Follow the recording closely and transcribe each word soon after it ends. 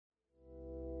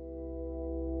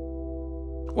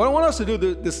What I want us to do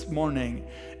this morning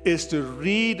is to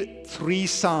read 3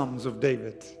 Psalms of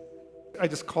David. I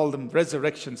just call them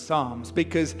resurrection Psalms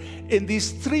because in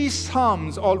these 3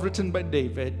 Psalms, all written by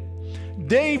David,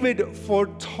 David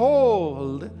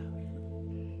foretold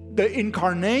the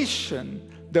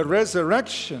incarnation, the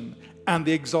resurrection, and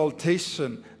the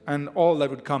exaltation, and all that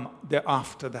would come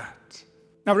thereafter that.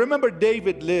 Now remember,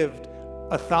 David lived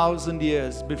 1,000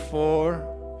 years before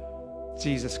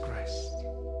Jesus Christ.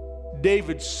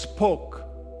 David spoke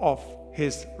of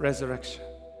his resurrection.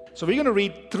 So we're going to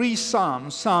read 3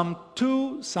 Psalms, Psalm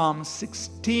 2, Psalm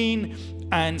 16,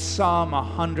 and Psalm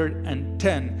 110. And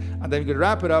then we're going to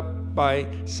wrap it up by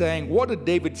saying, what did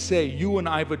David say you and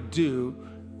I would do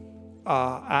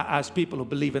as people who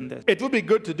believe in this? It would be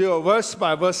good to do a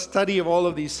verse-by-verse study of all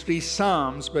of these 3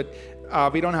 Psalms, but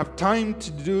we don't have time to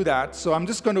do that. So I'm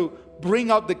just going to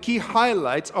bring out the key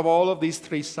highlights of all of these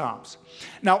 3 Psalms.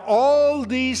 Now, all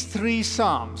these 3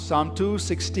 Psalms, Psalm 2,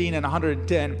 16, and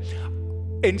 110,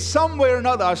 in some way or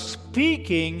another are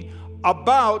speaking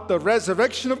about the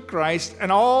resurrection of Christ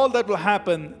and all that will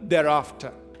happen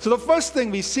thereafter. So the first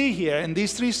thing we see here in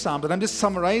these 3 Psalms, and I'm just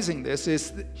summarizing this,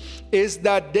 is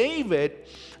that David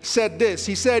said this.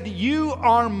 He said, "You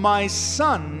are my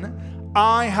son,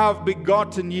 I have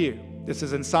begotten you." This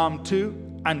is in Psalm 2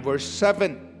 and verse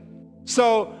 7.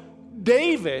 So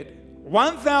David,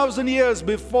 1,000 years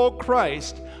before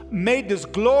Christ, made this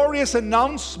glorious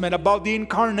announcement about the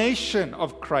incarnation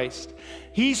of Christ.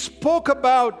 He spoke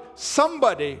about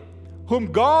somebody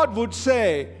whom God would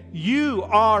say, "You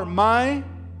are my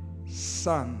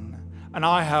son, and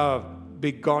I have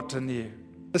begotten you."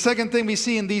 The second thing we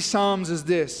see in these Psalms is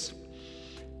this.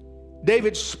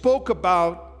 David spoke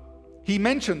about, he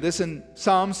mentioned this in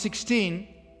Psalm 16,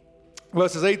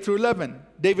 verses 8 through 11.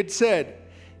 David said,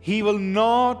 "He will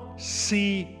not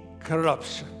see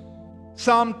corruption."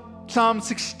 Psalm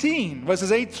 16,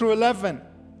 verses 8 through 11,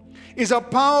 is a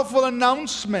powerful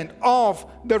announcement of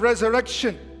the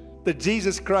resurrection, that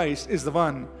Jesus Christ is the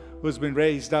one who's been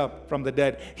raised up from the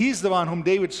dead. He's the one whom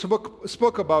David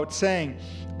spoke about, saying,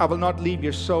 "I will not leave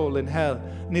your soul in hell,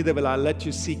 neither will I let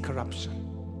you see corruption."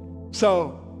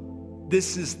 So,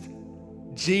 this is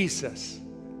Jesus,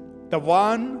 the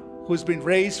one who's been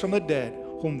raised from the dead,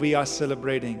 whom we are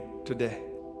celebrating today.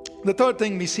 The third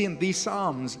thing we see in these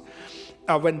Psalms,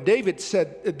 when David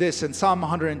said this in Psalm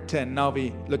 110, now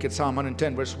we look at Psalm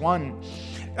 110 verse 1,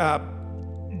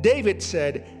 David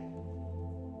said,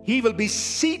 "He will be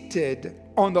seated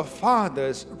on the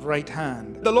Father's right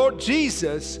hand." The Lord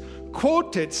Jesus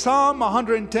quoted Psalm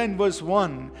 110 verse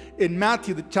 1 in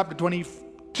Matthew chapter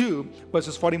 22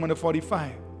 verses 41 to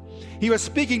 45. He was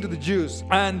speaking to the Jews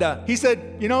and he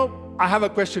said, "I have a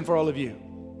question for all of you."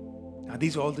 Now,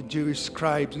 these are all the Jewish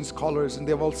scribes and scholars, and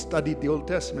they've all studied the Old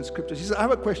Testament scriptures. He said, "I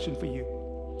have a question for you."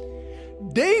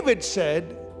 David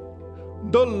said,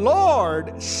 "The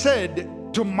Lord said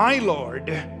to my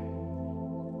Lord,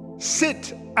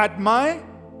 'Sit at my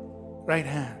right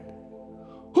hand.'"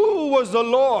 Who was the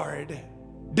Lord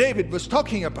David was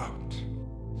talking about?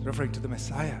 He's referring to the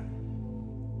Messiah.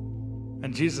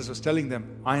 And Jesus was telling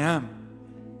them, "I am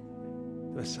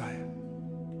the Messiah.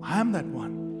 I am that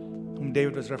one whom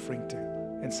David was referring to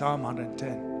in Psalm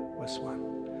 110 verse 1.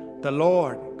 The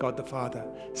Lord, God the Father,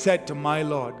 said to my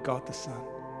Lord, God the Son,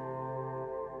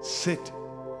 'Sit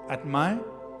at my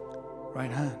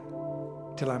right hand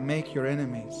till I make your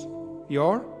enemies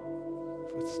your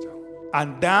footstool.'"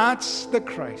 And that's the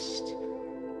Christ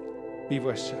we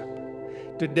worship.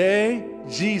 Today,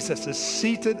 Jesus is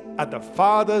seated at the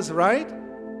Father's right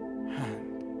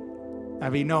hand.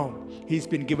 And we know He's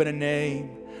been given a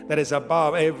name that is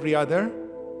above every other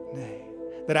name.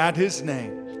 That at His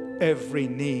name, every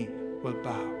knee will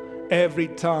bow. Every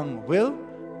tongue will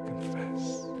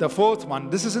confess. The fourth one,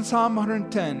 this is in Psalm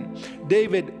 110.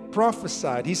 David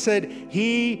prophesied. He said,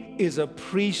 "He is a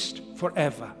priest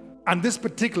forever." And this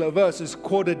particular verse is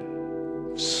quoted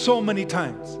so many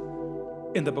times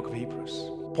in the book of Hebrews,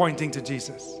 pointing to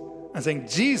Jesus and saying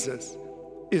Jesus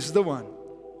is the one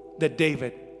that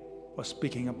David was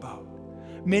speaking about.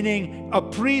 Meaning a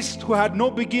priest who had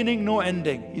no beginning, no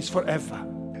ending, is forever.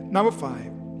 Number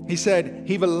 5, he said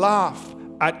he will laugh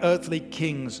at earthly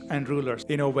kings and rulers.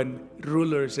 When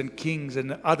rulers and kings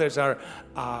and others are,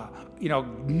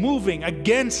 moving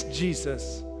against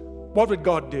Jesus, what would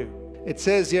God do? It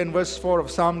says here in verse 4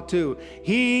 of Psalm 2,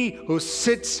 "He who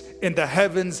sits in the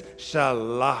heavens shall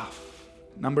laugh."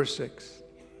 Number 6,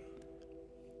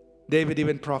 David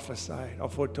even prophesied or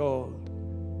foretold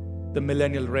the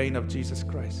millennial reign of Jesus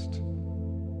Christ.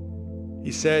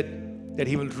 He said that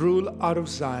He will rule out of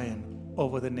Zion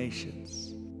over the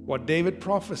nations. what David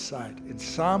prophesied in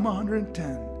Psalm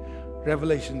 110,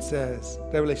 Revelation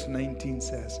 19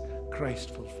 says,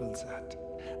 Christ fulfills that.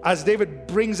 As David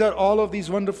brings out all of these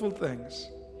wonderful things,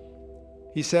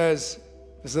 he says,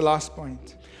 this is the last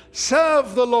point,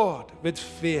 serve the Lord with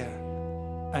fear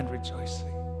and rejoicing.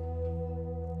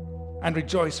 And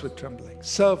rejoice with trembling.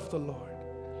 Serve the Lord.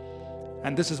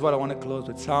 And this is what I want to close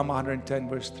with. Psalm 110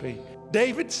 verse 3.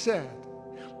 David said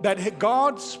that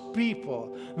God's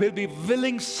people will be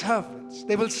willing servants.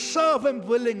 They will serve Him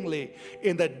willingly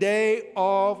in the day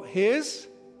of His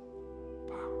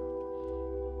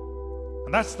power.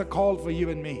 And that's the call for you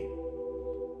and me.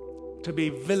 To be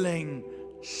willing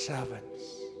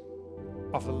servants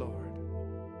of the Lord.